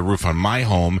 They did the roof on my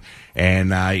home.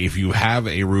 And if you have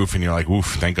a roof and you're like, oof,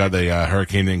 thank God the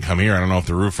hurricane didn't come here. I don't know if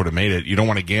the roof would have made it. You don't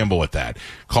want to gamble with that.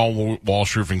 Call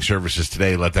Walsh Roofing Services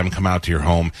today. Let them come out to your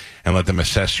home and let them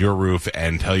assess your roof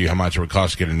and tell you how much it would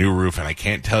cost to get a new roof. And I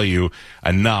can't tell you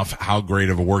enough how great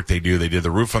of a work they do. They did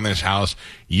the roof on this house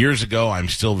years ago. I'm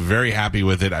still very happy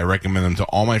with it. I recommend them to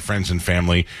all my friends and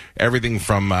family. Everything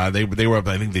from, they were up,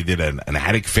 I think they did an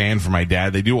attic fan for my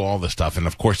dad. They do all the stuff. And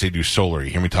of course they do solar.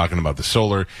 You hear me talking about the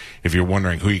solar. If you're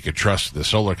wondering who you could trust, the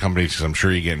solar companies, because I'm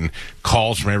sure you're getting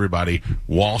calls from everybody.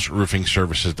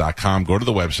 WalshRoofingServices.com. Go to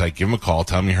the website, give them a call,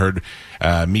 tell them you heard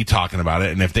me talking about it.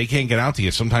 And if they can't get out to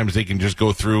you, sometimes they can just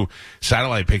go through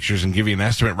satellite pictures and give you an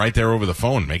estimate right there over the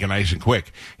phone. Make it nice and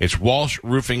quick. It's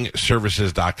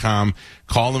WalshRoofingServices.com.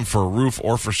 Call them for a roof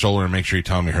or for solar and make sure you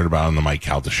tell them you heard about it on the Mike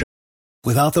Calta Show.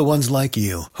 Without the ones like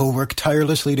you, who work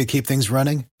tirelessly to keep things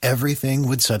running, everything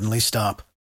would suddenly stop.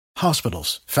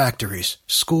 Hospitals, factories,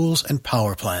 schools, and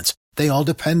power plants, they all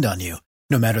depend on you.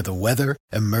 No matter the weather,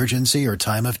 emergency, or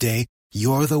time of day,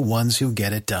 you're the ones who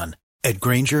get it done. At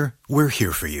Grainger, we're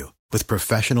here for you with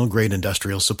professional-grade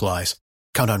industrial supplies.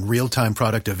 Count on real-time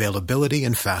product availability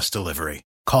and fast delivery.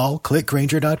 Call, click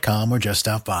Grainger.com, or just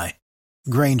stop by.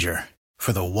 Grainger,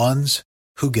 for the ones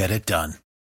who get it done.